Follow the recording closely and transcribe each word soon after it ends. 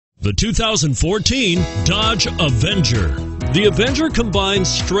The 2014 Dodge Avenger. The Avenger combines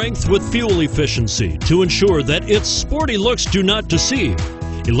strength with fuel efficiency to ensure that its sporty looks do not deceive.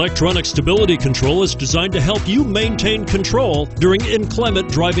 Electronic stability control is designed to help you maintain control during inclement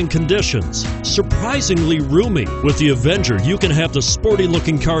driving conditions. Surprisingly roomy, with the Avenger you can have the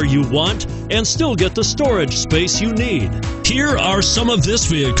sporty-looking car you want and still get the storage space you need. Here are some of this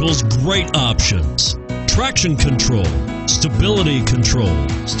vehicle's great options: traction control, stability control,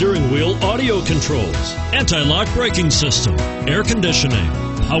 steering wheel audio controls, anti-lock braking system, air conditioning,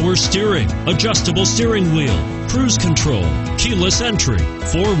 power steering, adjustable steering wheel, cruise control, keyless entry,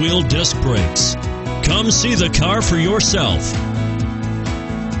 four-wheel disc brakes. Come see the car for yourself.